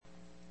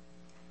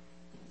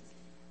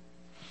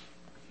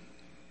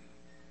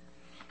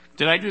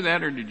Did I do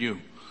that or did you?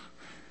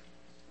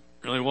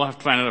 Really, we'll have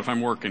to find out if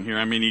I'm working here.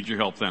 I may need your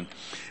help then.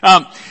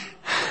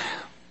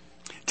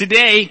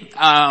 Today,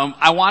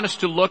 I want us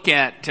to look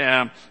at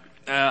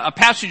a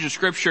passage of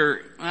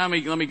Scripture. Let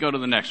me go to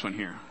the next one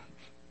here.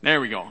 There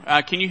we go.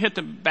 Can you hit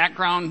the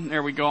background?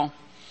 There we go.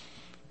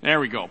 There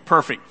we go.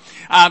 Perfect.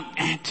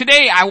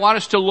 Today I want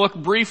us to look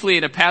briefly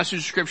at a passage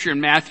of Scripture in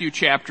Matthew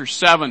chapter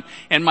 7.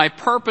 And my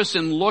purpose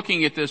in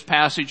looking at this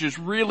passage is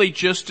really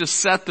just to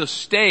set the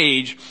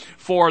stage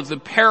for the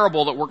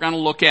parable that we're going to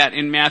look at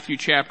in Matthew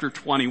chapter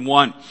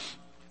 21.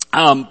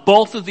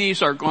 Both of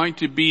these are going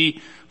to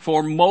be,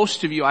 for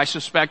most of you, I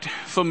suspect,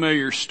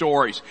 familiar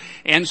stories.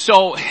 And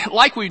so,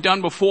 like we've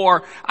done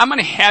before, I'm going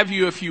to have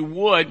you, if you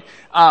would,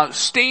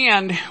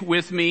 stand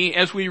with me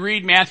as we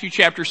read Matthew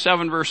chapter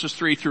 7, verses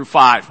 3 through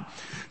 5.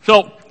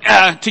 So,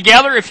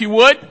 together, if you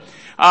would,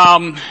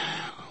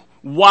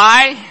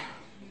 why?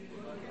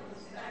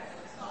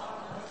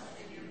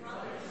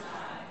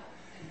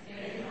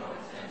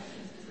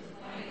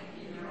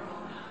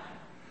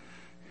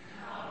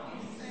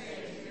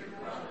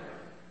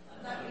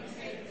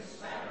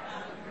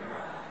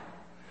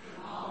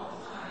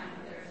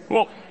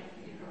 Well,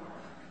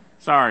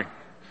 sorry.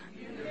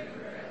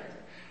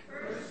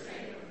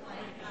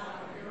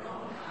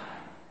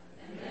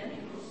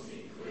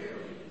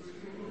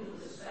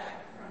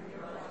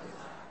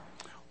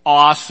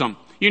 Awesome.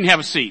 You can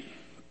have a seat.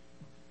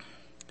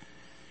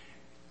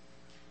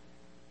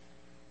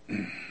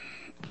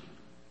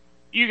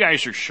 You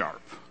guys are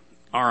sharp.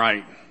 All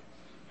right.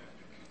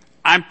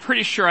 I'm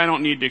pretty sure I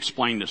don't need to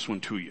explain this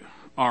one to you.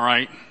 All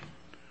right.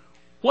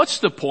 What's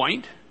the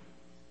point?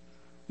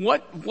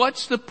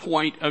 What's the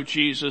point of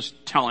Jesus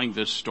telling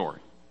this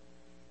story?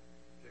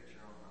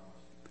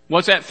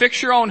 What's that?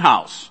 Fix your own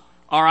house.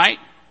 All right.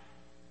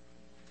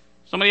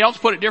 Somebody else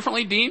put it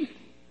differently, Dean? In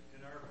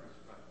our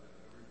perspective,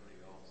 everybody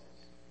else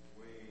is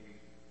way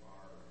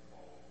far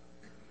involved.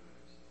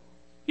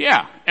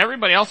 Yeah,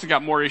 everybody else has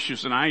got more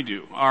issues than I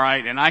do. All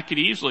right, and I could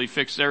easily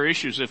fix their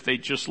issues if they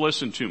just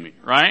listen to me.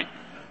 Right?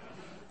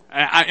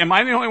 Am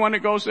I the only one that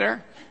goes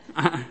there?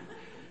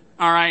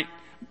 All right,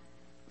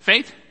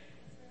 Faith.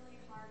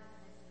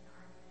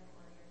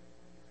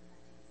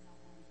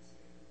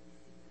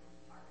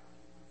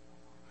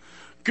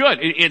 Good.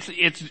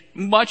 It's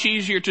much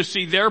easier to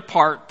see their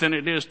part than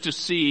it is to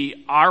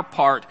see our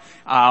part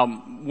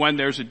when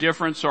there's a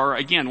difference, or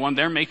again, when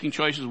they're making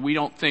choices we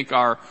don't think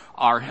are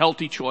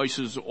healthy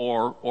choices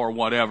or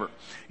whatever.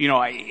 You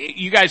know,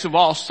 you guys have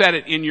all said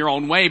it in your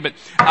own way, but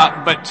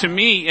to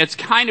me, it's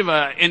kind of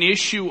an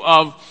issue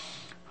of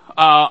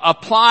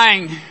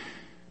applying.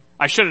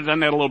 I should have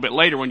done that a little bit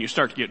later when you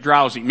start to get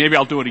drowsy. Maybe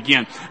I'll do it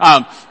again.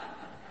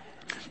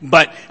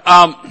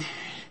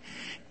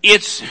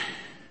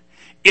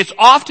 It's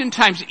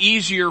oftentimes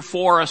easier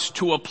for us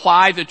to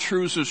apply the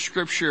truths of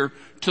Scripture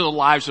to the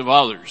lives of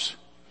others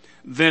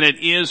than it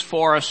is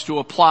for us to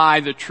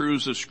apply the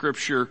truths of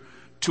Scripture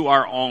to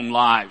our own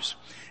lives.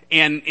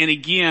 And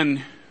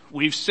again,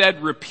 we've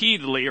said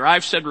repeatedly, or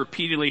I've said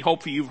repeatedly,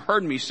 hopefully you've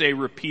heard me say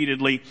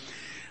repeatedly,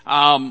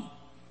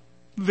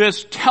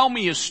 this Tell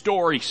Me a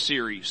Story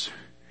series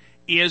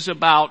is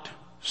about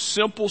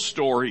simple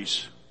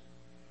stories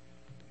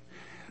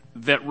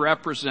that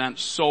represent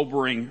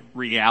sobering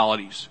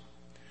realities.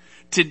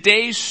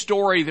 Today's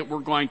story that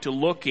we're going to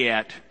look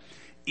at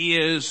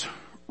is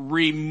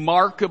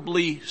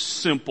remarkably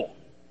simple.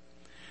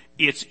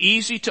 It's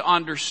easy to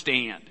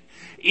understand.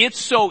 It's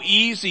so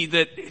easy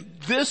that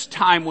this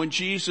time when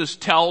Jesus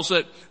tells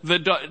it, the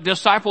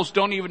disciples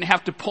don't even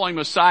have to pull him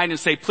aside and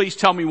say, please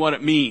tell me what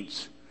it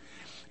means.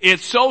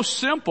 It's so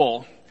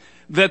simple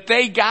that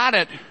they got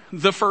it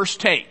the first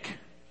take.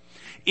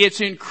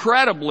 It's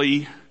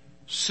incredibly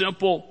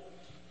simple,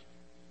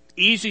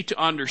 easy to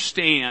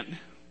understand.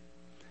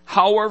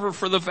 However,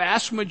 for the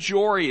vast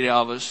majority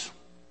of us,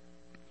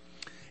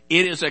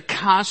 it is a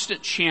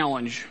constant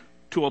challenge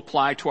to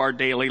apply to our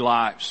daily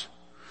lives.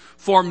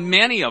 For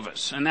many of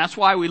us, and that's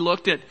why we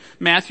looked at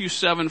Matthew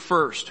 7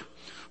 first,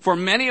 for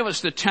many of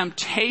us, the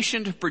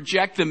temptation to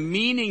project the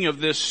meaning of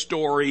this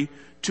story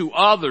to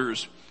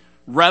others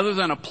rather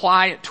than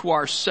apply it to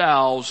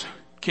ourselves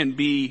can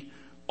be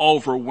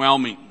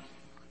overwhelming.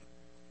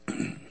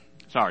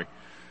 Sorry.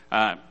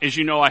 As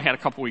you know, I had a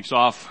couple weeks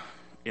off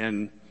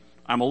and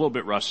I'm a little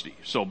bit rusty,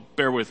 so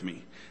bear with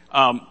me.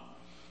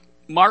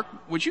 Mark,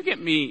 would you get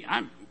me,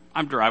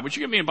 I'm dry, would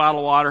you get me a bottle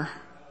of water?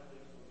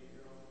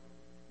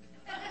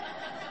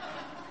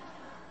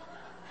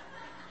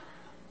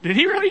 Did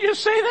he really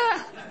just say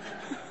that?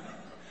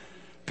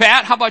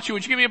 Pat, how about you?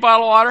 Would you give me a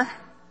bottle of water?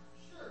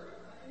 Sure.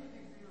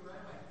 Anything for you,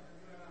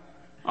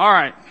 right? All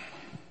right.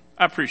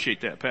 I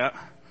appreciate that, Pat.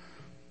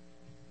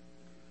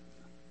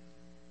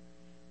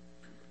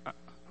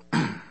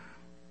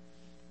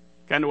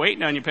 Kind of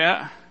waiting on you,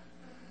 Pat.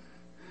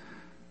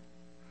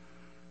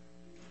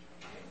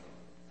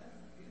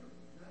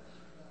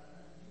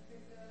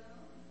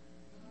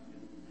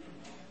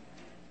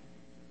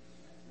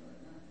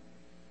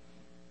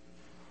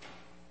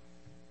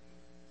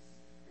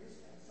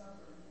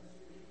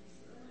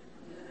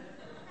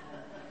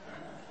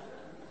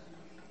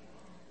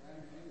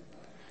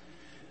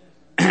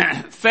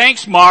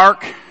 Thanks,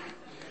 Mark.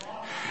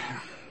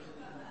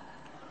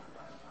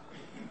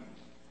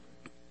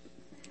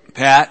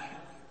 Pat,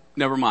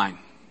 never mind.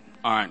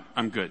 All right,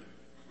 I'm good.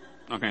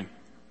 Okay.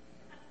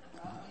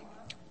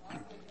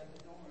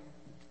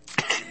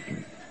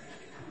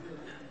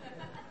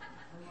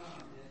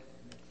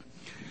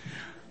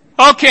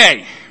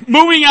 Okay,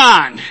 moving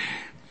on.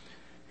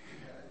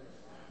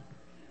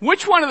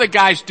 Which one of the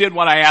guys did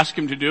what I asked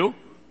him to do?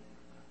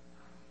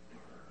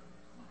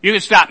 You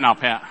can stop now,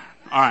 Pat.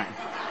 All right.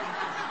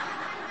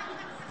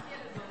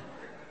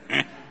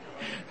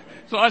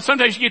 So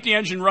sometimes you get the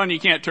engine running, you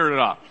can't turn it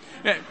off.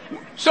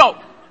 So,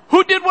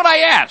 who did what I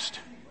asked?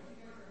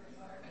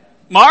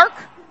 Mark?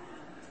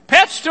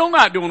 Pat's still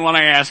not doing what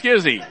I asked,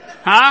 is he?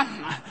 Huh?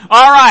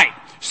 All right.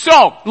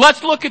 So,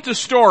 let's look at the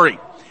story.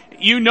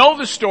 You know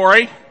the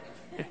story.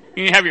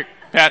 You have your,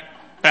 Pat,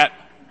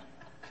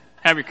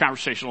 have your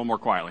conversation a little more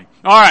quietly.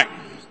 All right.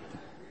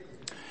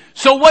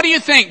 So what do you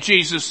think,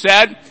 Jesus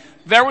said?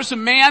 There was a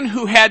man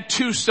who had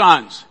 2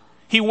 sons.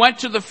 He went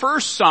to the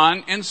first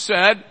son and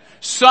said,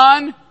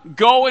 "Son,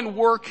 go and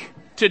work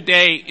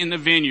today in the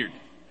vineyard."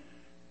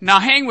 Now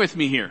hang with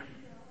me here.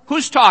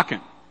 Who's talking?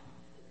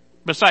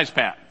 Besides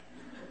Pat.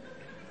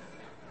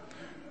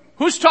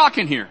 Who's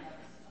talking here?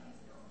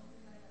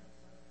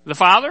 The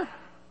father?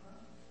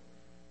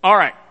 All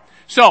right.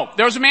 So,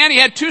 there was a man, he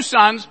had 2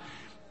 sons.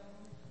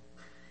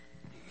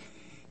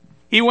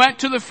 He went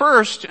to the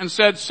first and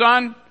said,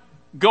 "Son,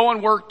 go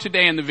and work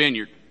today in the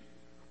vineyard."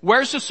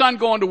 Where's the son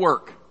going to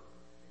work?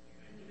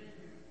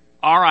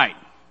 All right.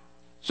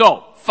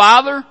 So,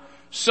 father,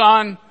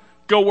 son,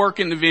 go work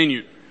in the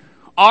vineyard.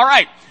 All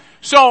right.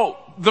 So,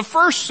 the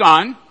first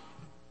son,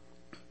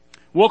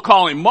 we'll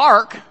call him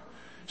Mark,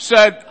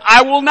 said,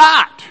 "I will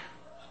not,"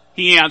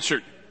 he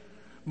answered.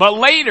 But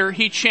later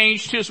he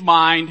changed his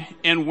mind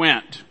and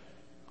went.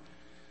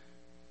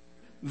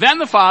 Then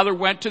the father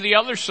went to the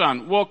other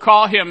son. We'll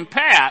call him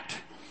Pat,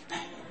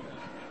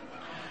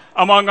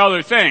 among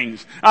other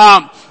things,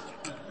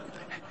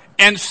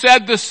 and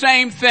said the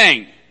same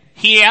thing.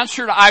 He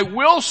answered, "I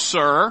will,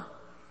 sir,"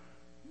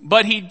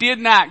 but he did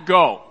not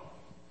go.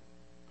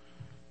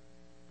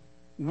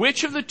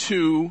 Which of the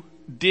 2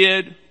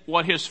 did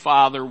what his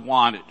father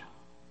wanted?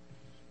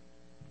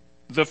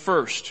 The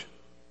first,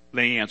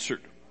 they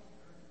answered.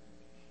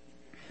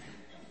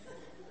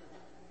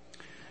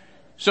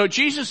 So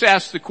Jesus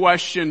asked the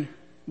question,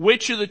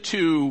 which of the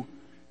 2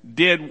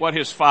 did what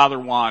his father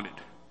wanted?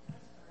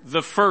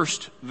 The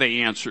first,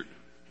 they answered.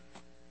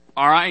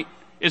 All right?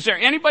 Is there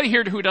anybody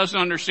here who doesn't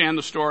understand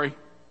the story?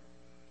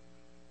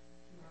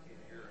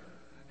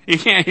 You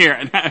can't hear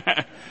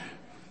it.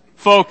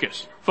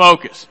 Focus.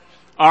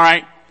 All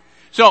right?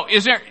 So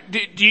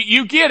do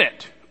you get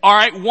it? All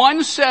right?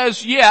 One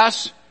says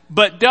yes,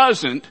 but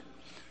doesn't.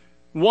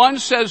 One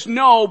says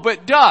no,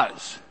 but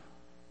does.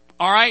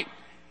 All right?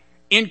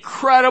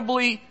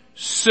 Incredibly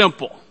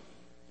simple.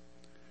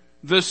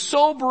 The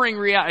sobering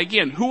reality,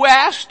 again, who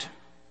asked?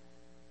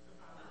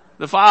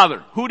 The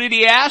father. Who did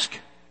he ask?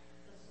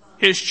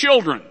 His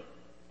children.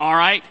 All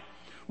right?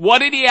 What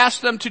did he ask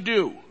them to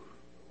do?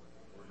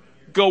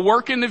 Go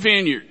work in the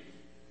vineyard.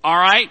 All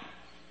right?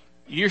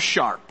 You're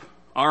sharp.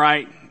 All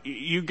right?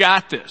 You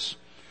got this.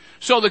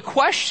 So the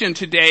question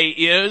today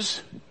is,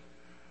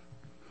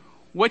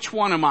 which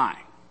one am I?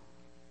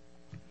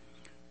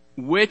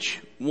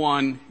 Which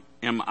one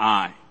am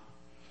I?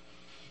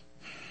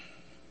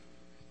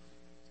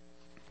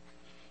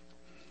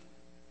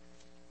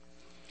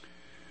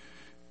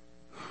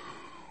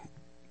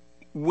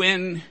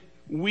 When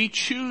we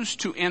choose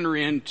to enter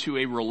into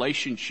a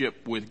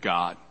relationship with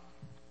God,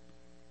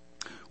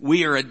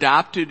 we are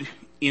adopted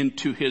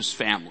into His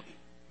family,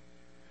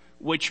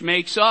 which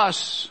makes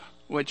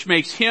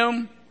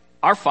Him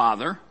our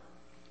Father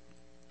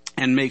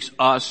and makes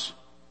us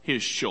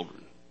His children.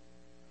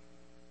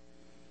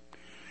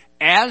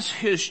 As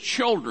His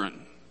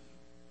children,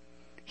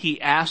 He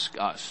asks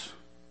us,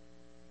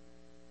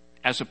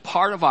 as a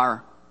part of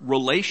our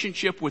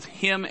relationship with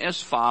Him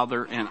as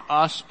Father and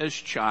us as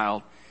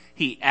child,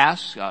 He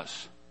asks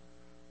us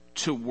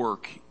to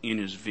work in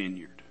His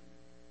vineyard.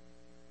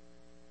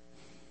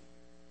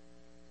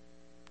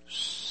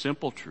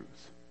 Simple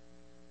truth,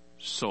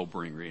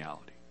 sobering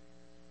reality.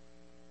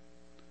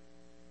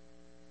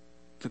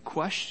 The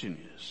question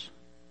is,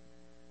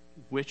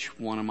 which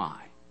one am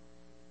I?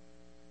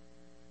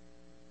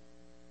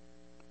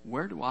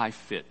 Where do I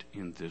fit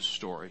in this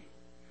story?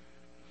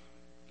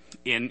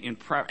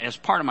 As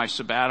part of my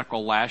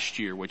sabbatical last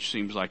year, which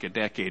seems like a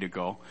decade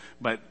ago,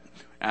 but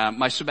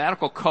my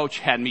sabbatical coach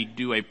had me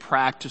do a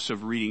practice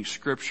of reading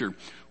Scripture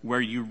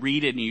where you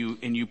read it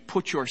and you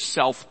put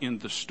yourself in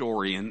the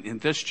story,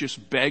 and this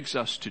just begs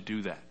us to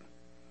do that.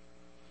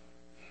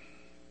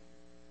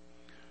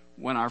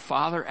 When our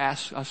Father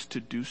asks us to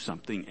do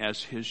something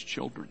as His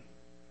children,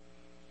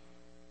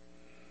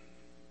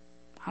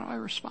 how do I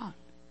respond?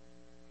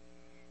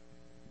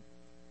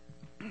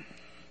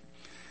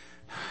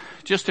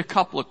 Just a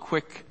couple of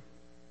quick,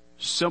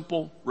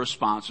 simple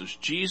responses.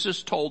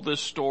 Jesus told this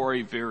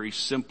story very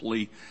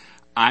simply.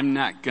 I'm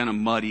not going to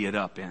muddy it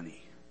up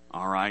any.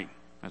 All right?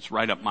 That's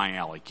right up my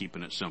alley,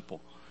 keeping it simple.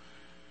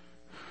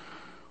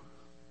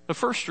 The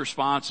first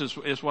response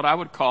is what I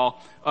would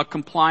call a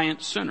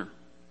compliant sinner.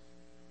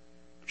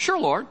 Sure,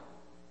 Lord.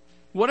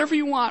 Whatever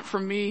you want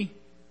from me,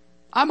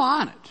 I'm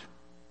on it.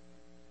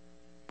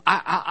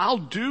 I'll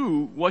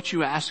do what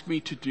you ask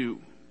me to do.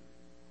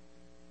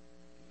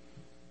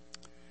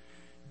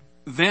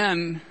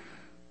 Then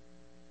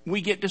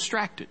we get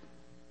distracted.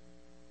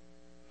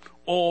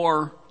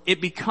 Or it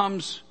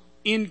becomes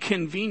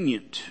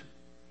inconvenient.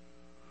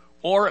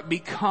 Or it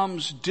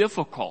becomes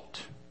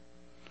difficult.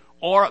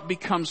 Or it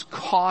becomes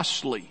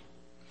costly.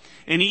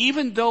 And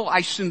even though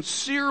I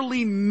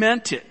sincerely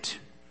meant it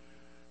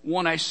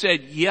when I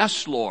said,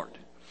 yes, Lord.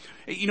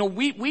 You know,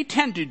 we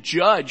tend to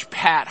judge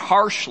Pat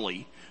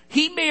harshly.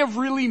 He may have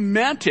really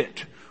meant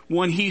it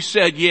when he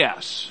said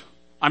yes.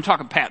 I'm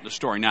talking Pat in the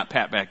story, not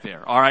Pat back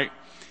there, all right?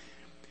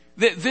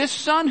 This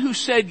son who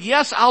said,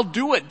 yes, I'll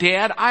do it,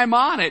 Dad, I'm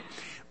on it,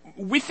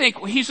 we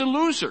think he's a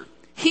loser.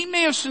 He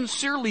may have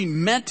sincerely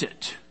meant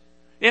it.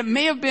 It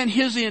may have been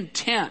his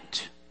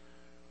intent.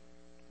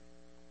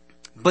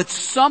 But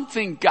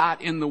something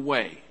got in the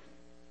way.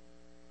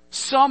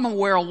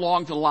 Somewhere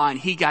along the line,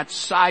 he got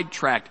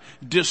sidetracked,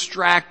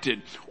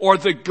 distracted, or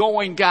the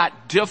going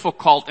got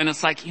difficult. And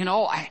it's like, you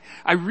know,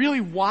 I really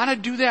want to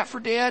do that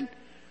for Dad,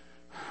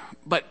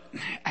 but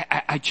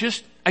I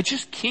just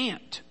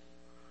can't.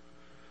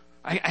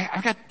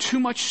 I've got too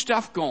much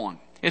stuff going.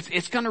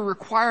 It's going to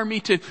require me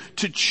to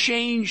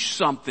change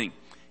something.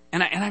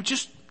 And I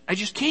just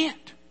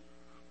can't.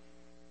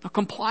 A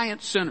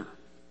compliant sinner.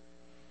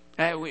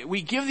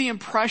 We give the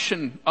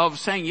impression of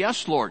saying,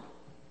 yes, Lord.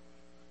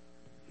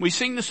 We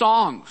sing the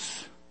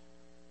songs.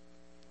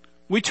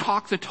 We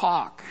talk the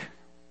talk.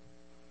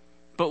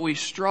 But we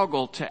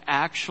struggle to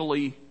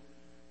actually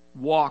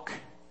walk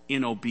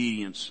in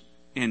obedience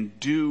and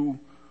do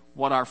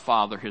what our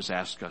Father has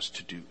asked us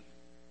to do.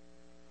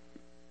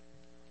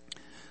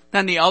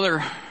 Then the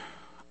other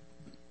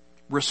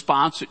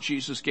response that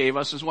Jesus gave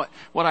us is what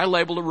I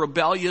label a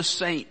rebellious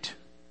saint.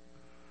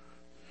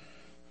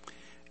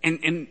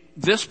 And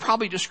this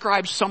probably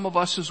describes some of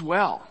us as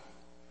well.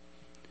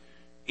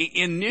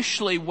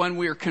 Initially, when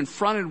we are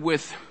confronted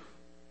with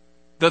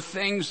the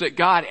things that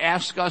God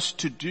asks us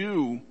to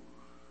do,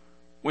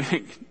 we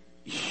think,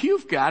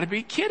 you've got to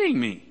be kidding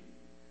me.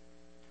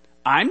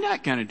 I'm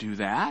not going to do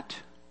that.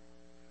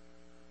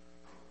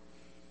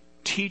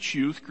 Teach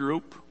youth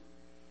group.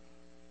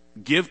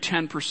 Give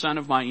 10%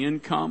 of my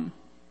income.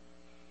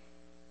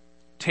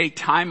 Take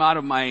time out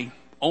of my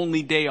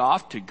only day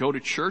off to go to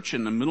church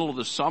in the middle of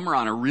the summer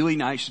on a really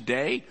nice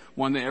day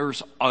when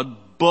there's a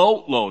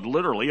boatload,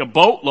 literally a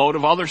boatload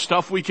of other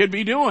stuff we could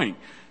be doing.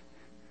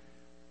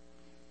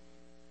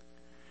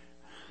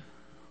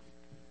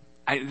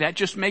 That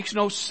just makes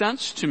no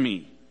sense to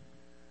me.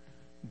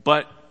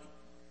 But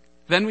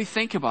then we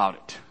think about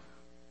it.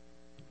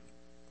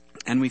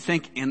 And we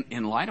think,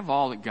 in light of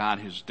all that God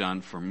has done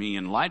for me,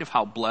 in light of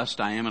how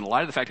blessed I am, in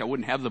light of the fact I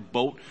wouldn't have the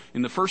boat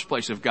in the first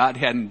place if God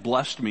hadn't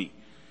blessed me,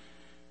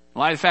 in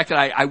light of the fact that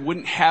I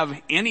wouldn't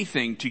have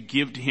anything to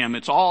give to Him,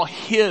 it's all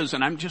His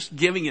and I'm just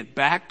giving it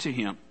back to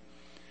Him.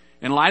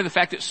 In light of the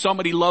fact that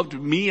somebody loved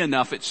me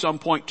enough at some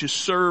point to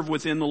serve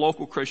within the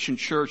local Christian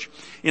church,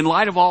 in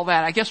light of all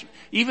that, I guess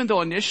even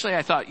though initially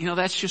I thought,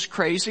 that's just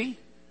crazy,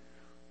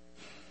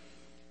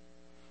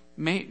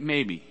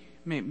 maybe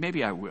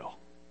I will.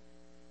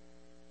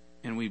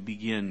 And we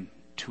begin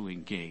to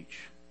engage.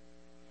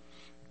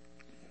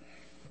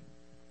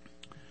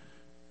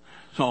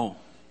 So,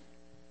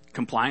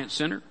 compliant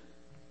sinner,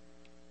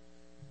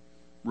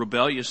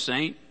 rebellious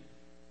saint,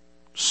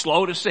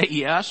 slow to say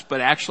yes,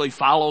 but actually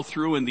follow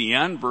through in the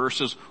end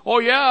versus, oh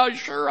yeah,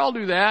 sure, I'll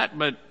do that,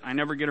 but I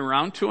never get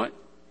around to it.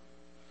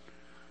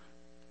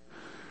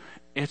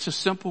 It's a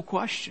simple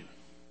question.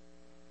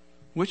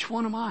 Which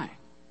one am I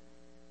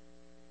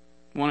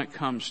when it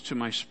comes to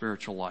my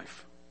spiritual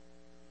life?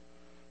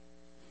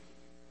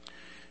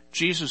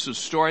 Jesus'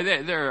 story,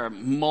 there are a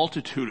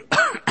multitude,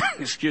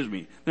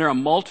 there are a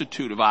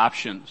multitude of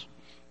options.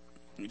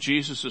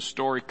 Jesus'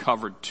 story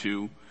covered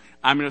two.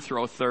 I'm going to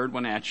throw a third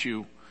one at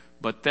you,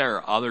 but there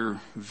are other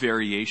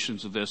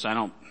variations of this. I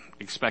don't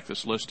expect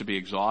this list to be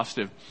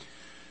exhaustive.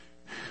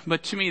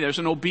 But to me, there's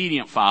an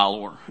obedient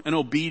follower, an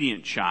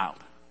obedient child.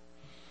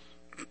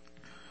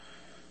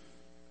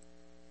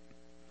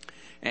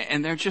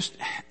 And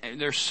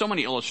there's so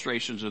many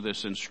illustrations of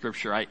this in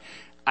Scripture.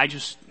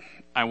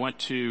 I went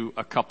to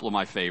a couple of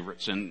my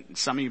favorites, and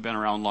some of you have been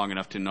around long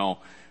enough to know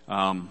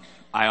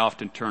I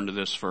often turn to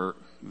this for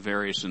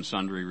various and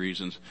sundry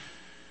reasons.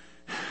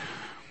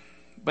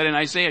 But in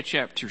Isaiah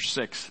chapter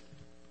 6,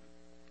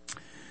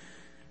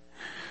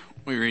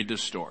 we read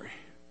this story.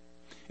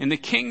 In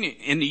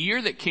the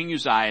year that King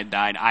Uzziah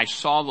died, I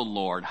saw the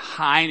Lord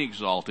high and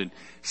exalted,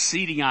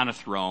 seating on a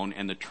throne,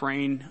 and the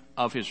train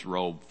of his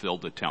robe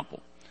filled the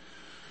temple.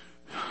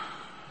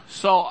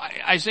 So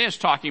Isaiah's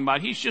talking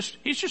about he's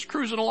just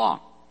cruising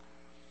along.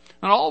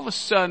 And all of a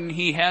sudden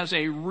he has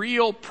a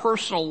real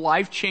personal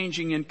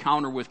life-changing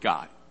encounter with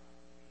God.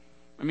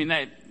 I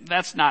mean,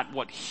 that's not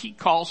what he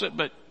calls it,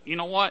 but you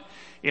know what?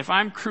 If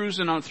I'm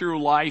cruising on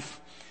through life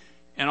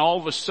and all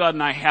of a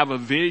sudden I have a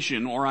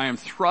vision or I am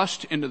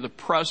thrust into the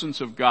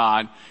presence of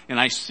God and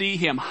I see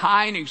him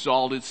high and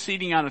exalted,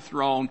 seating on a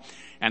throne,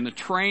 and the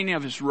train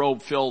of his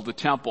robe filled the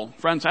temple.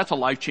 Friends, that's a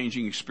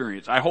life-changing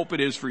experience. I hope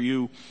it is for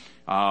you.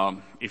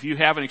 If you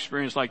have an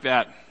experience like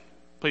that,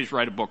 please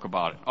write a book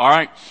about it. All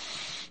right.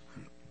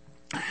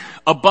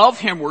 Above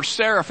him were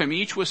seraphim,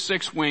 each with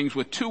 6 wings.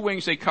 With 2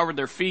 wings they covered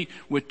their feet.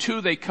 With 2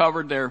 they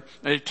covered their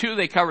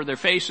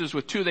faces.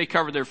 With 2 they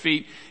covered their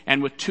feet.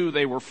 And with 2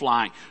 they were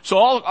flying. So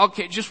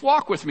okay, just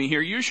walk with me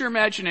here. Use your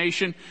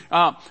imagination.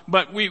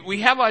 But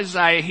we have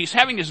Isaiah. He's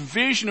having this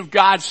vision of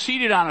God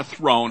seated on a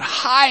throne,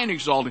 high and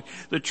exalted.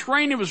 The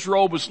train of his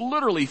robe was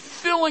literally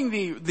filling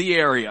the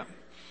area.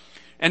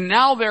 And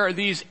now there are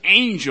these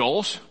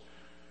angels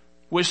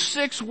with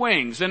 6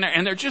 wings, and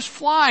they're just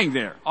flying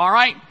there. All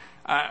right.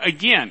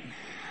 Again,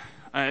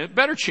 it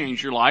better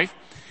change your life.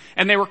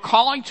 And they were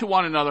calling to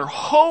one another,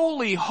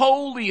 holy,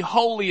 holy,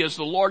 holy is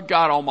the Lord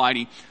God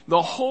Almighty.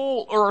 The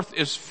whole earth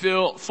is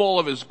full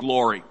of his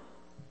glory.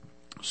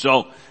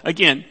 So,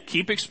 again,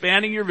 keep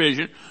expanding your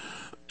vision.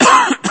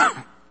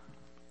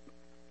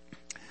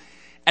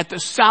 At the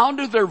sound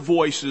of their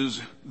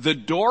voices, the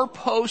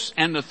doorposts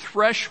and the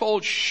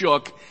threshold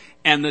shook,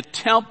 and the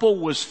temple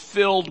was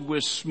filled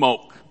with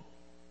smoke.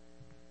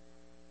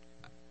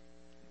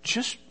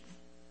 Just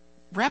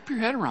wrap your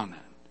head around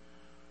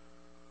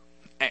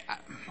that.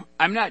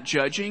 I'm not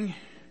judging,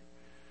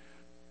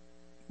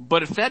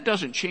 but if that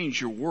doesn't change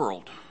your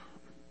world,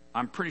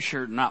 I'm pretty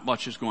sure not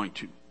much is going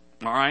to.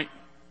 All right?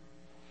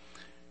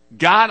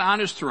 God on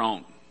his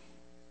throne,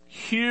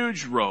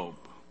 huge robe,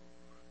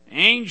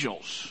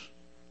 angels,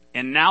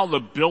 and now the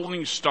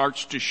building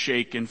starts to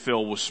shake and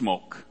fill with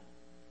smoke.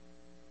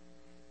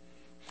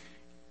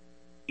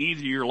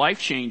 Either your life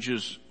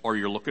changes or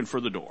you're looking for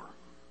the door.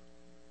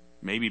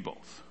 Maybe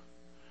both.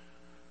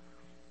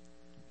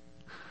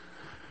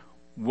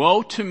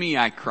 Woe to me,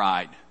 I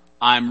cried.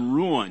 I'm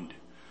ruined,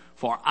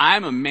 for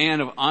I'm a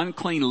man of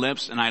unclean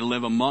lips, and I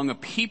live among a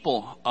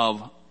people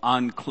of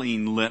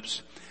unclean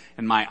lips.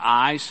 And my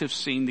eyes have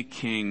seen the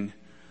King,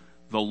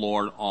 the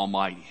Lord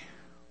Almighty.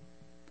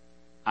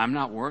 I'm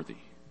not worthy.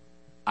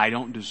 I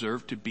don't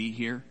deserve to be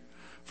here.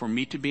 For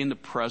me to be in the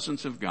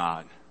presence of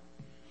God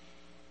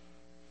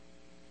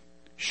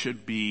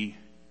should be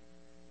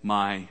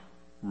my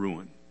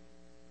ruin.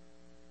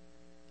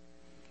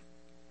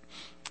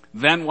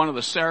 Then one of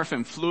the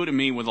seraphim flew to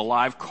me with a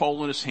live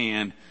coal in his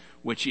hand,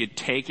 which he had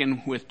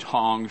taken with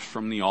tongs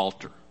from the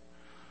altar.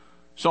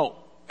 So,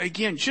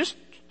 again, just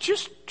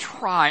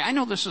try. I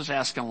know this is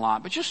asking a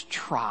lot, but just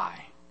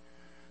try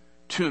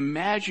to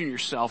imagine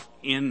yourself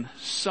in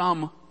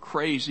some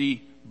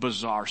crazy,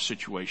 bizarre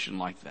situation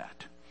like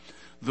that.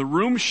 The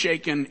room's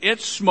shaking,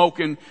 it's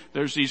smoking,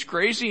 there's these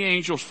crazy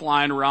angels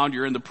flying around,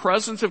 you're in the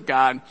presence of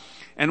God,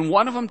 and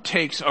one of them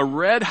takes a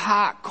red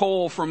hot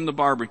coal from the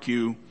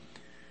barbecue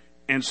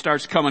and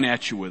starts coming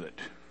at you with it.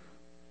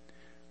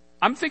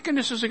 I'm thinking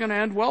this isn't going to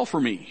end well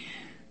for me.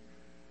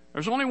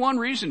 There's only one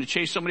reason to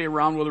chase somebody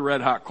around with a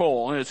red hot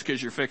coal, and it's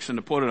because you're fixing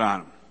to put it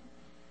on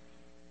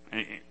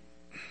them.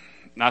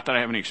 Not that I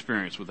have any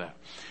experience with that.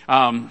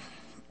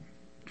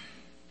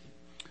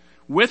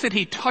 With it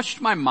he touched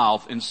my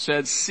mouth and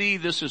said, see,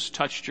 this has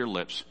touched your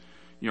lips.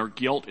 Your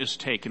guilt is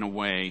taken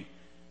away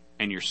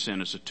and your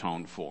sin is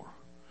atoned for.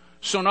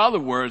 So in other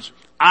words,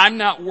 I'm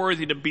not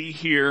worthy to be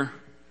here.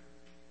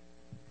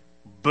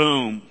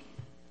 Boom.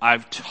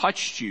 I've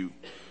touched you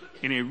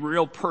in a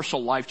real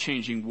personal,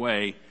 life-changing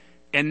way,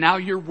 and now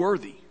you're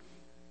worthy.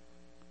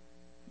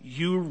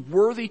 You're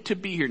worthy to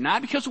be here,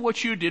 not because of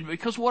what you did, but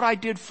because of what I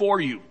did for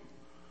you.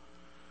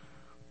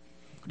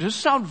 Does this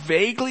sound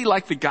vaguely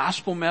like the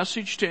gospel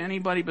message to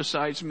anybody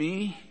besides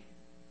me?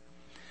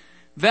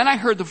 Then I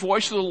heard the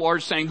voice of the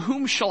Lord saying,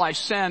 whom shall I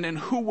send and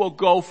who will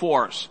go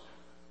for us?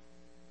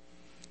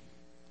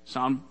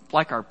 Sound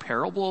like our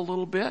parable a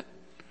little bit?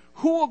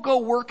 Who will go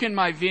work in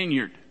my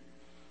vineyard?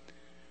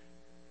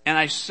 And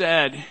I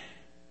said,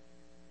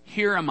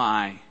 here am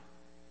I,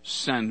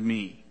 send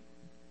me.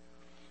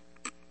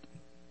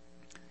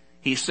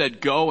 He said,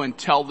 go and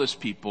tell this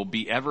people,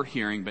 be ever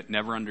hearing but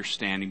never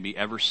understanding, be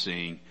ever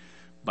seeing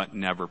but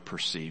never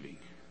perceiving.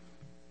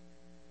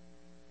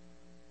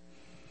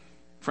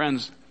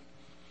 Friends,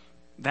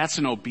 that's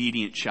an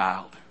obedient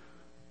child.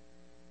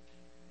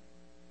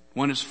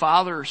 When his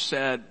father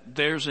said,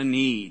 there's a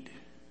need,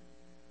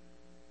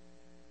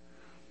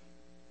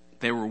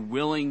 they were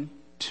willing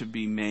to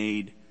be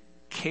made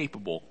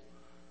capable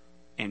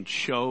and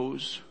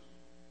chose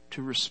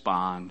to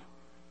respond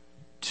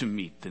to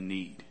meet the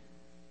need.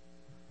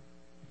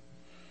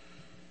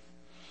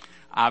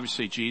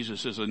 Obviously,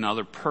 Jesus is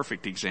another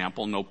perfect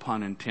example, no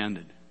pun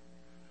intended.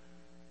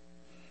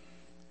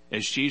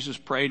 As Jesus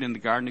prayed in the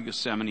Garden of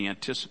Gethsemane,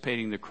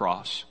 anticipating the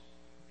cross,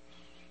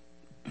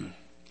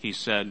 he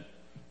said,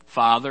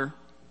 Father,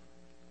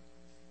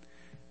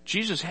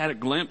 Jesus had a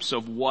glimpse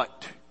of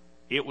what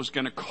it was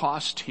going to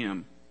cost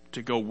him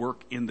to go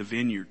work in the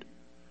vineyard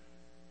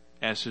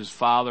as his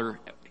father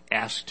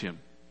asked him.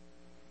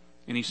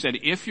 And he said,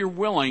 if you're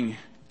willing,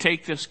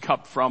 take this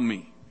cup from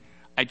me.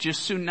 I'd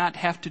just soon not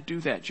have to do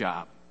that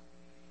job.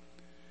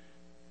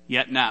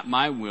 Yet not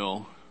my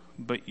will,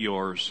 but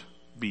yours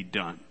be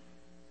done.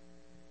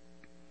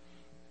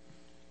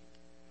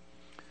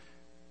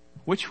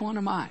 Which one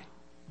am I?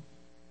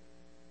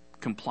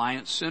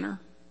 Compliant sinner?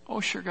 Oh,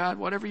 sure, God,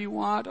 whatever you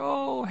want.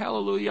 Oh,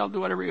 hallelujah, I'll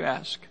do whatever you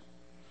ask.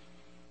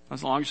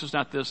 As long as it's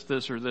not this,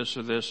 or this,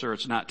 or this, or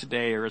it's not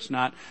today, or it's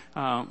not,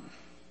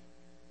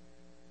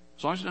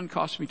 as long as it doesn't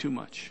cost me too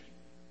much.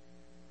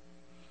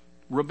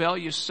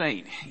 Rebellious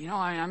saint.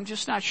 I'm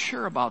just not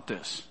sure about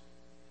this.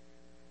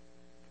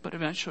 But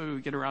eventually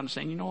we get around to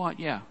saying, you know what?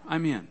 Yeah,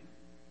 I'm in.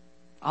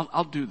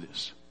 I'll do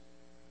this.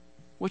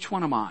 Which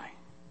one am I?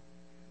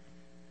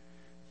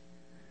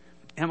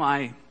 Am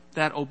I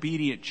that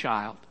obedient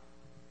child?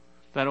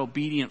 That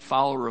obedient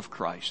follower of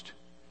Christ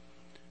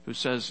who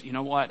says, you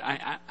know what?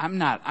 I'm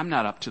not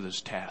up to this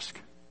task.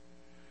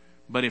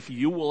 But if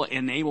you will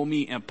enable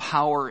me,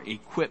 empower,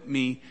 equip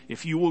me,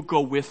 if you will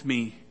go with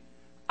me,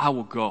 I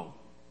will go.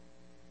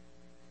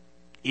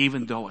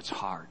 Even though it's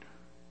hard.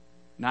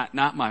 Not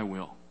my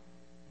will,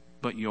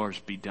 but yours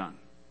be done.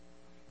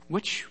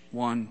 Which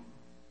one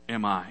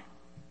am I?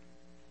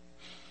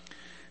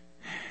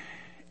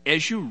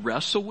 As you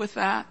wrestle with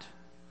that,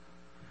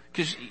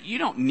 because you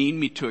don't need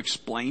me to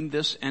explain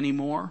this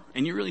anymore,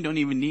 and you really don't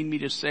even need me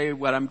to say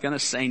what I'm going to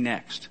say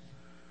next.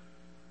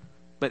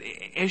 But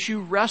as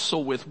you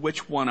wrestle with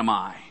which one am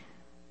I,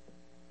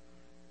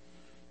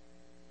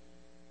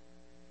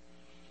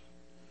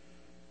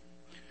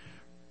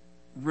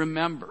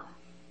 remember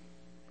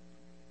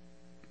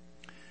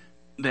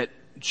that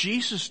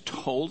Jesus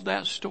told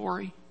that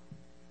story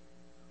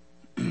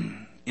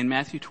in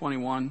Matthew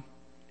 21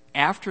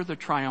 after the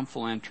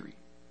triumphal entry,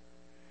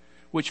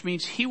 which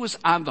means he was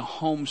on the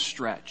home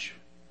stretch.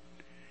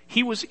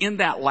 He was in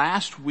that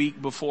last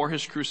week before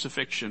his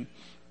crucifixion,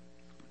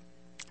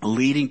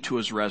 leading to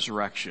his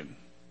resurrection,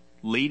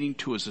 leading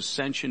to his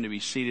ascension to be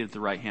seated at the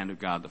right hand of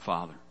God the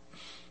Father.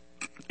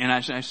 And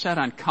as I said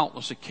on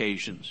countless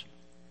occasions,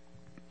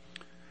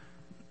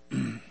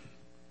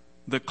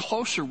 the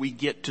closer we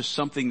get to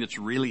something that's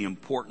really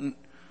important,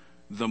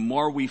 the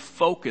more we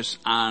focus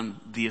on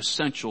the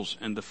essentials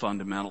and the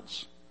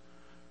fundamentals.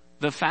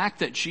 The fact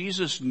that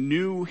Jesus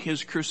knew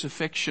his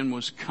crucifixion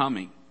was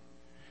coming,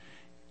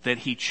 that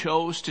he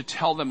chose to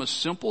tell them a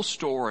simple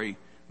story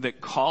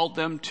that called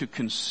them to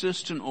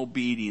consistent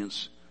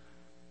obedience,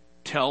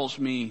 tells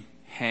me,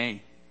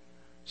 hey,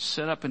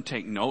 sit up and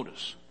take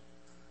notice.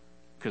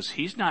 Because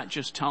he's not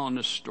just telling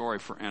this story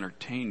for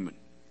entertainment.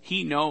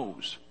 He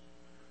knows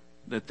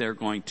that they're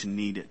going to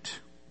need it.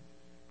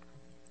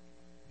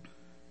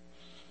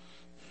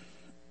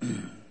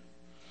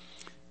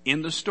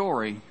 In the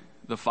story,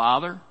 the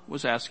father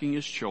was asking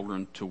his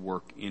children to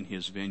work in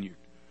his vineyard.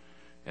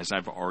 As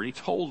I've already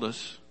told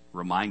us,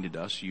 reminded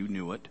us, you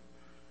knew it,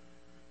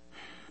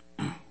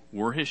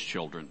 we're his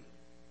children.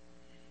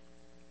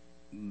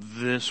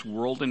 This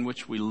world in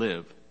which we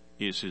live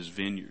is his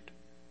vineyard.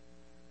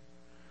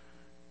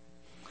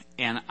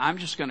 And I'm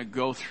just going to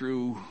go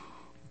through,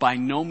 by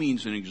no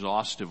means an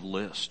exhaustive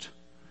list,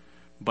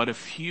 but a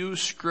few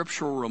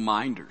scriptural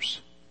reminders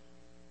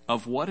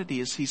of what it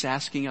is he's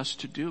asking us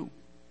to do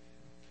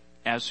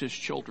as his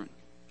children.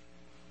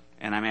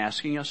 And I'm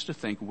asking us to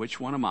think, which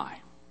one am I?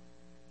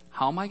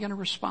 How am I going to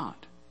respond?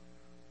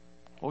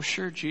 Oh,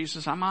 sure,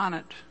 Jesus, I'm on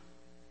it.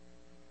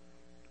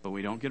 But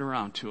we don't get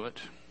around to it.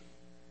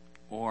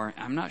 Or,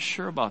 I'm not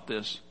sure about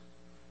this,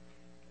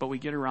 but we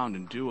get around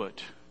and do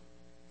it.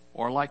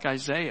 Or like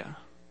Isaiah,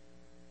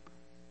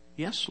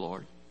 yes,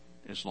 Lord,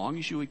 as long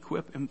as you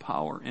equip,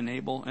 empower,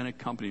 enable, and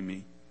accompany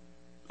me,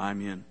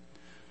 I'm in.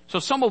 So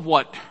some of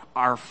what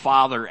our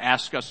Father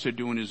asks us to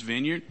do in his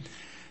vineyard,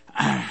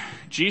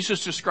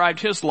 Jesus described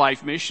his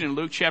life mission in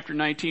Luke chapter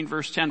 19,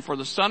 verse 10. For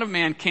the Son of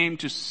Man came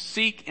to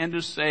seek and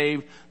to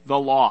save the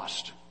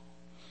lost.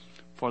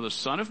 For the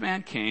Son of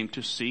Man came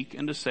to seek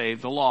and to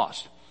save the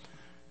lost.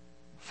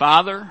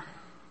 Father,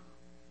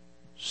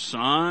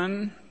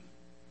 Son,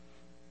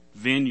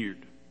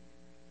 vineyard.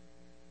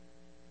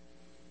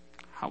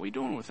 How are we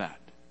doing with that?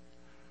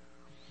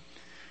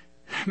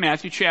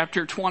 Matthew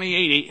chapter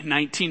 28,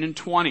 19 and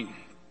 20.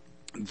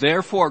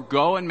 Therefore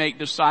go and make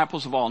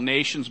disciples of all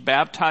nations,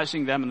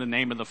 baptizing them in the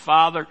name of the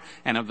Father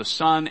and of the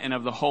Son and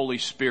of the Holy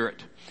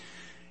Spirit,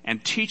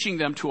 and teaching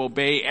them to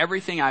obey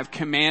everything I've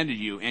commanded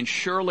you. And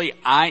surely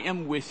I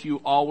am with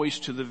you always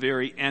to the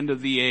very end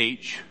of the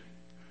age.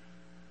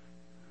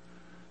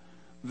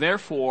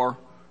 Therefore,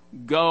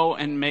 go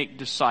and make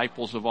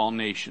disciples of all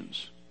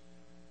nations.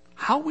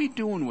 How are we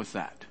doing with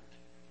that?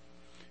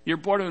 Your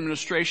board of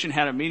administration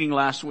had a meeting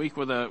last week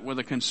with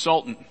a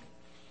consultant,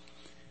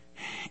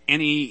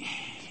 and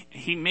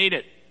he made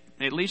it,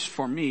 at least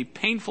for me,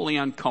 painfully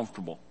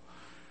uncomfortable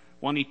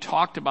when he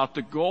talked about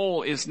the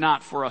goal is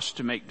not for us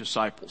to make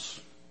disciples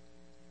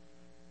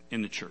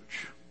in the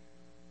church.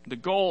 The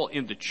goal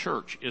in the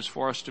church is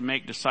for us to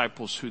make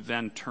disciples who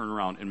then turn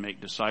around and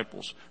make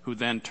disciples, who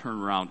then turn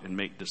around and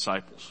make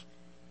disciples.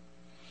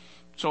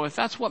 So if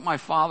that's what my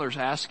Father's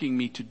asking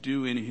me to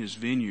do in his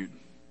vineyard,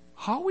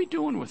 how are we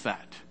doing with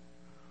that?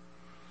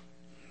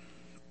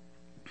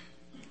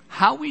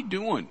 How are we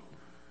doing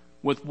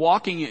with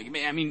walking?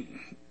 I mean,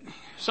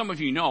 some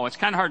of you know it's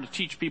kind of hard to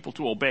teach people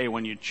to obey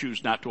when you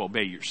choose not to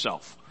obey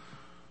yourself.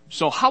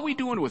 So how are we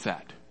doing with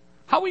that?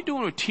 How are we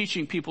doing with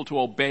teaching people to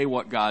obey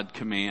what God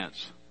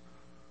commands?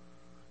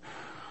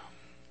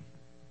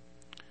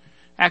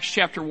 Acts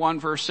chapter 1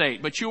 verse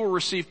 8, but you will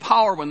receive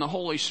power when the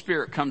Holy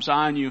Spirit comes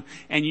on you,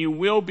 and you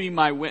will be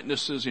my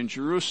witnesses in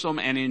Jerusalem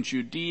and in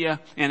Judea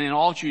and in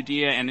all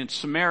Judea and in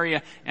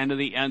Samaria and to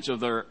the ends of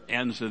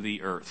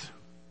the earth.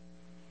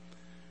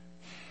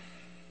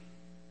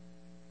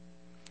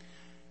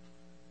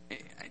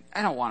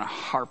 I don't want to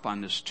harp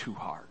on this too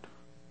hard,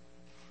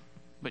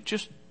 but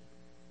just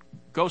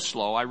go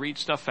slow. I read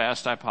stuff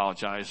fast. I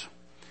apologize.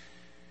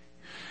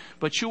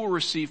 But you will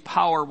receive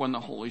power when the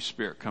Holy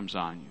Spirit comes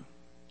on you.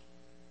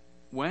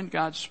 When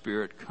God's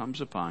Spirit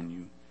comes upon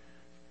you,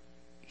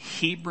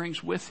 he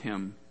brings with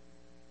him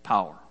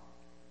power.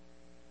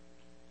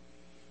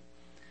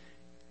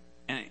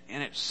 And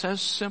it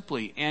says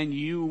simply, and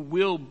you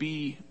will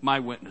be my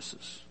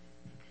witnesses.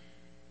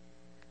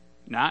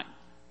 Not,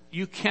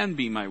 you can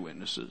be my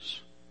witnesses,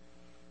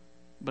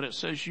 but it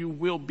says you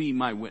will be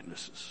my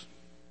witnesses.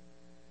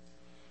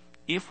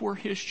 If we're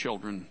his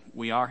children,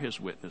 we are his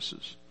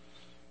witnesses.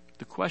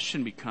 The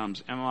question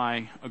becomes, am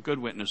I a good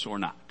witness or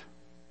not?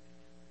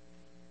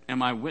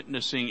 Am I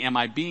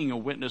being a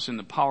witness in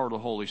the power of the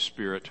Holy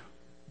Spirit,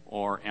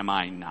 or am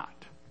I not?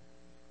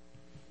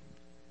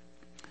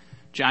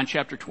 John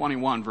chapter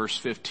 21 verse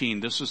 15.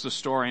 This is the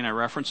story, and I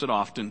reference it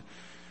often.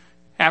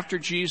 After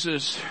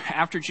Jesus'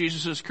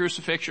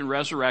 crucifixion,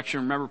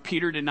 resurrection, remember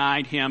Peter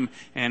denied him,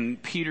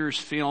 and Peter's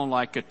feeling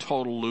like a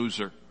total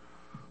loser.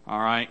 All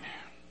right?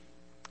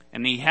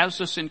 And he has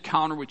this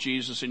encounter with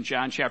Jesus in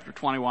John chapter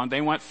 21.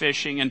 They went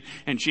fishing,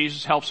 and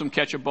Jesus helps them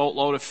catch a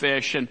boatload of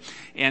fish,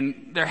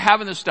 and they're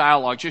having this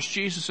dialogue, just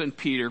Jesus and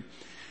Peter.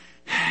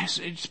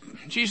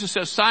 Jesus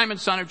says, Simon,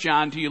 son of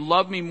John, do you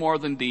love me more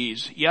than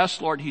these? Yes,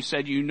 Lord, he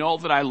said, you know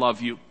that I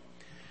love you.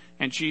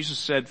 And Jesus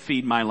said,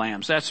 feed my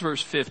lambs. That's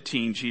verse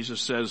 15. Jesus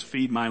says,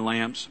 feed my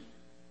lambs.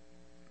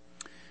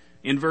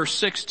 In verse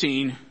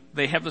 16,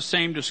 they have the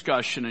same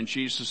discussion, and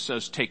Jesus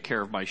says, take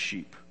care of my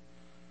sheep.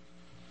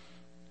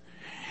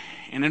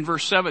 And in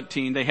verse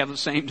 17, they have the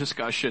same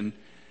discussion,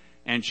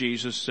 and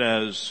Jesus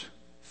says,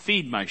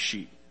 feed my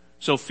sheep.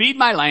 So feed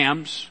my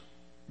lambs,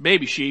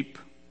 baby sheep,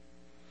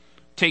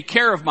 take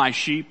care of my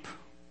sheep,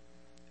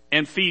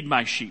 and feed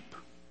my sheep.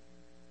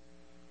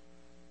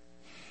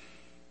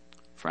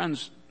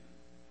 Friends,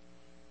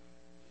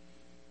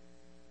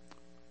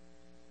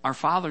 our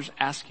Father's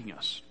asking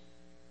us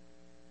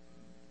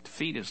to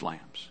feed his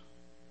lambs.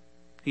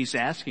 He's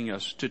asking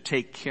us to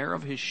take care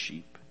of his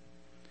sheep.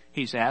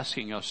 He's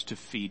asking us to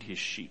feed his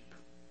sheep.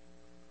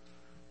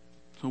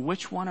 So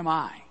which one am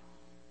I?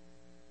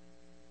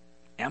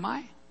 Am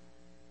I?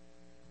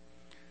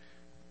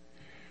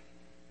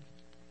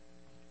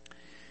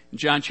 In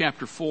John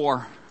chapter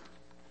 4,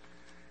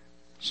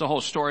 it's the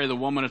whole story of the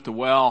woman at the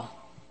well.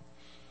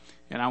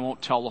 And I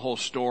won't tell the whole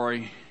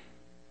story.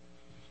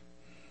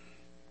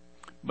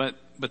 But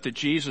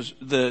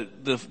the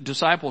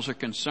disciples are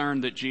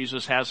concerned that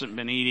Jesus hasn't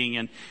been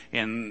eating,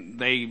 and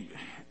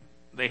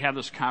they have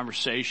this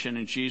conversation,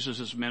 and Jesus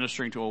is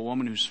ministering to a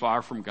woman who's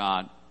far from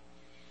God.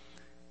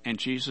 And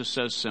Jesus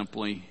says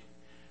simply,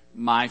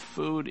 my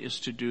food is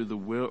to do the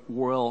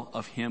will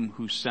of him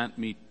who sent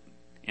me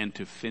and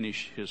to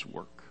finish his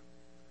work.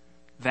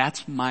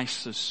 That's my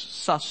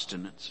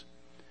sustenance,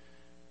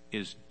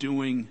 is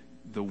doing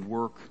the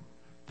work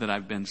that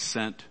I've been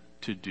sent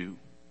to do.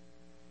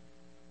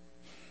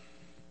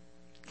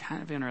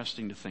 Kind of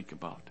interesting to think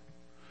about.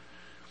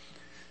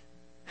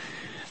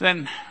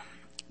 Then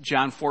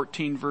John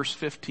 14 verse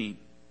 15.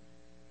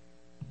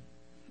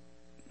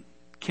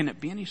 Can it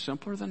be any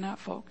simpler than that,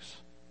 folks?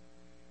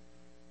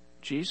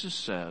 Jesus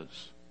says,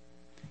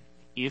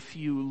 if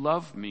you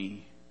love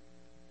me,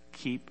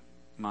 keep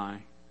my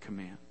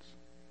commands.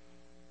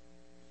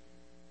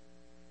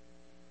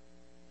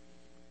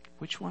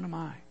 Which one am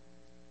I?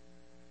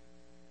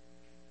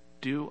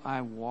 Do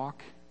I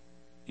walk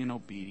in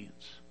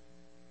obedience?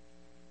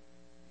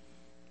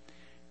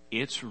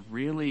 It's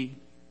really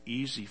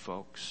easy,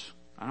 folks.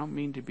 I don't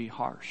mean to be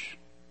harsh.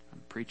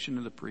 I'm preaching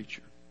to the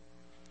preacher.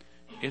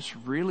 It's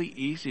really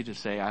easy to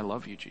say, I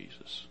love you,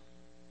 Jesus.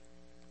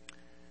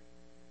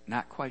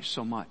 Not quite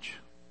so much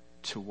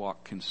to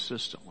walk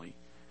consistently,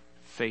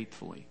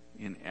 faithfully,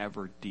 in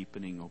ever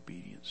deepening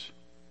obedience.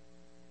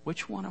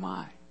 Which one am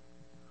I?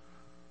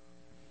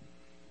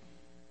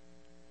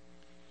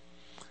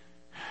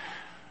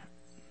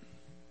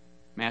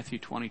 Matthew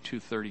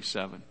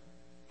 22:37.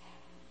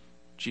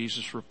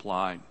 Jesus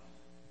replied,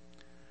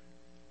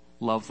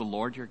 love the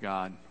Lord your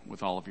God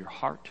with all of your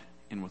heart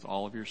and with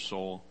all of your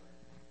soul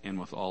and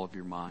with all of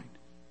your mind.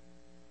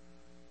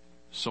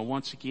 So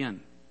once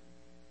again,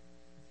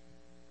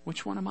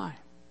 which one am I?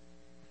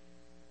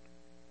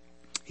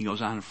 He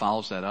goes on and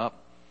follows that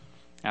up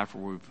after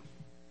we've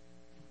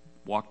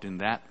walked in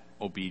that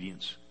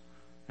obedience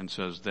and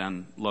says,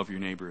 then love your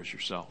neighbor as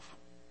yourself.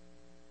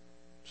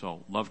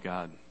 So love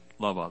God,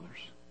 love others,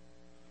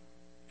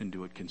 and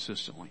do it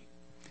consistently.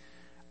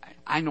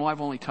 I know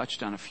I've only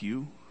touched on a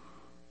few,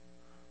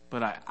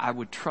 but I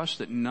would trust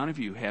that none of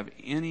you have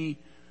any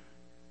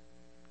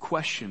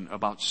question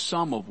about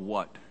some of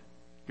what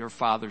your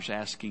Father's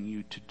asking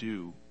you to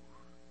do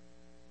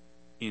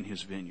in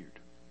His vineyard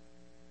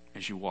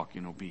as you walk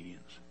in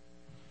obedience.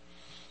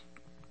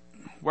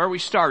 Where we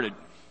started,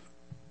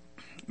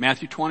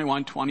 Matthew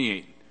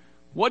 21:28.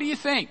 What do you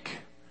think?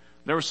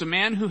 There was a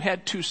man who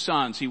had 2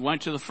 sons. He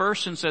went to the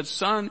first and said,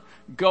 son,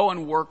 go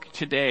and work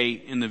today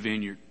in the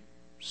vineyard.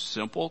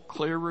 Simple,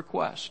 clear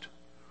request.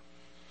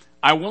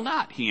 I will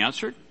not, he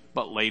answered,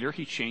 but later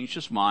he changed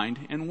his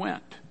mind and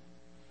went.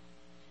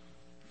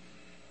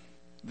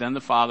 Then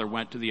the father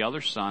went to the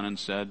other son and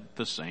said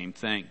the same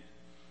thing.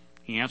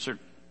 He answered,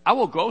 I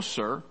will go,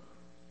 sir,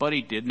 but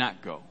he did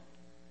not go.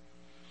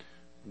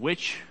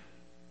 Which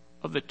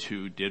of the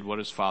 2 did what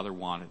his father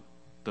wanted?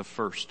 The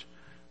first,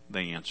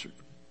 they answered.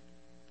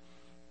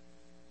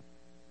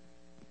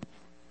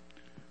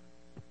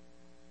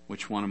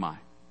 Which one am I?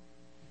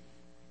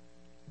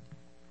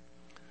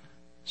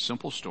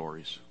 Simple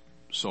stories,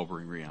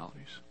 sobering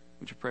realities.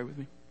 Would you pray with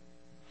me?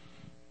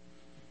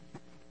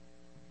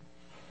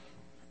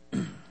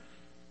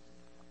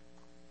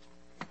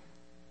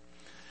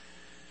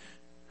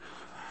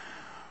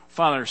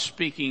 Father,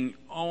 speaking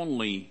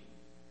only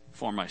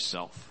for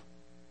myself,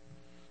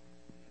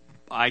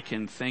 I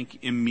can think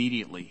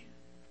immediately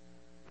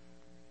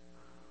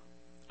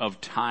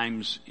of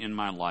times in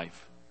my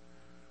life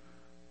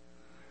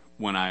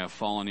when I have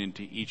fallen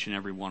into each and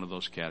every one of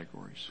those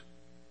categories.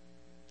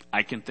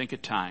 I can think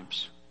of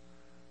times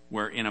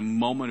where in a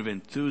moment of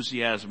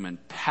enthusiasm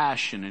and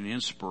passion and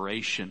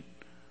inspiration,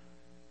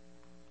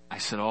 I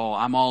said, oh,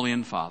 I'm all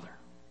in, Father.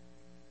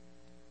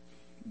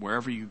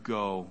 Wherever you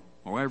go,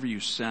 or wherever you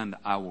send,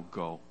 I will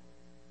go.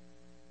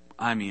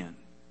 I'm in.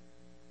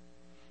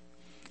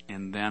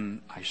 And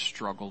then I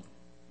struggled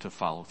to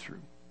follow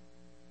through.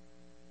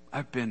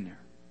 I've been there.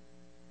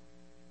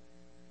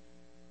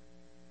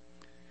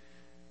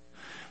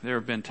 There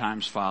have been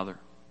times, Father,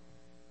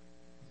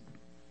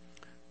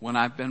 when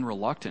I've been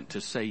reluctant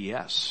to say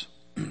yes.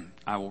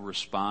 I will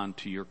respond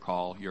to your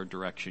call, your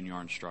direction,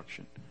 your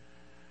instruction.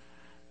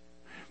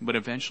 But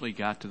eventually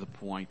got to the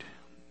point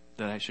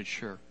that I said,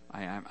 sure,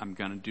 I'm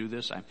going to do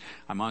this.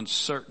 I'm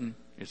uncertain.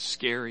 It's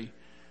scary.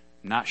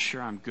 I'm not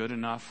sure I'm good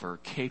enough or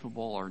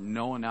capable or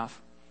know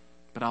enough,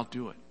 but I'll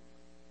do it.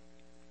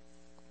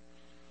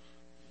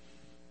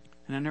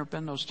 And then there have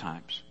been those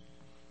times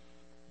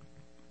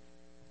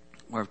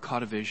where I've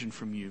caught a vision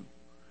from you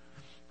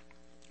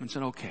and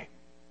said, okay,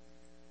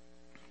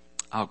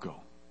 I'll go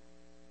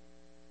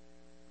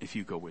if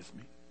you go with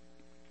me.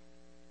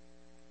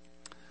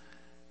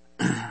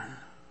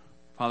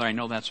 Father, I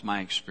know that's my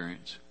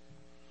experience.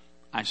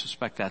 I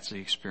suspect that's the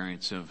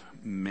experience of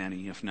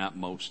many, if not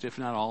most, if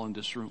not all in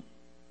this room.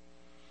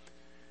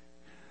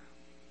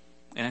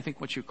 And I think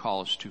what you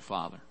call us to,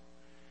 Father,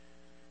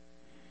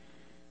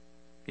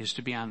 is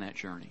to be on that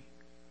journey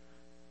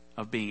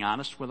of being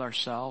honest with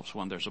ourselves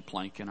when there's a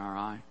plank in our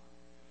eye,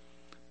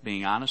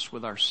 being honest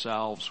with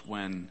ourselves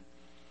when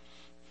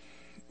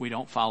we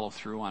don't follow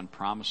through on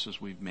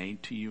promises we've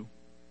made to you.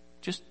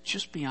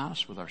 Just be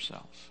honest with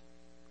ourselves.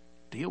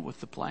 Deal with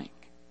the plank.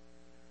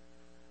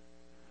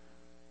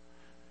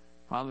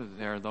 Father,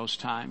 there are those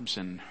times,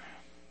 and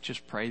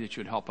just pray that you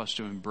would help us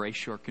to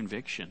embrace your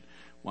conviction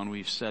when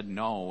we've said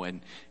no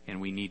and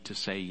we need to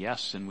say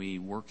yes, and we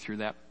work through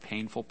that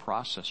painful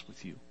process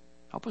with you.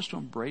 Help us to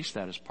embrace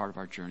that as part of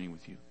our journey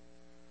with you.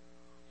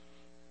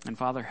 And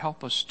Father,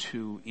 help us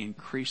to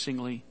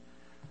increasingly,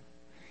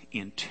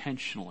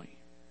 intentionally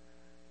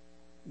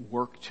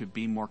work to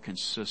be more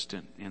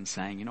consistent in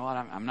saying, you know what,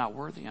 I'm not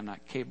worthy, I'm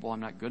not capable, I'm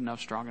not good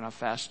enough, strong enough,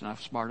 fast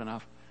enough, smart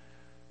enough.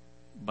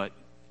 But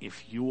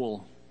if you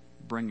will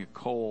bring a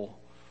coal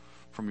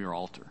from your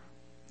altar,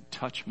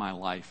 touch my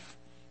life,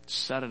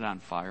 set it on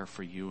fire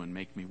for you and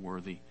make me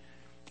worthy,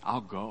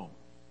 I'll go.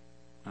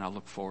 And I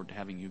look forward to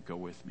having you go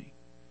with me.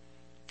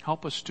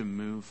 Help us to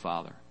move,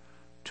 Father,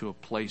 to a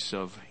place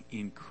of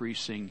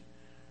increasing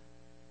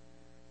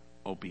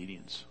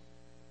obedience.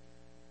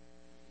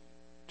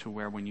 To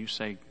where when you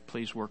say,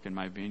 please work in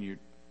my vineyard,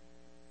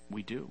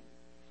 we do.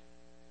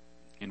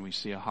 And we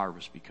see a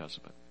harvest because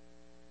of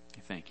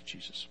it. Thank you,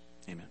 Jesus.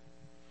 Amen.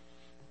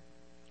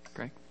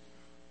 Greg?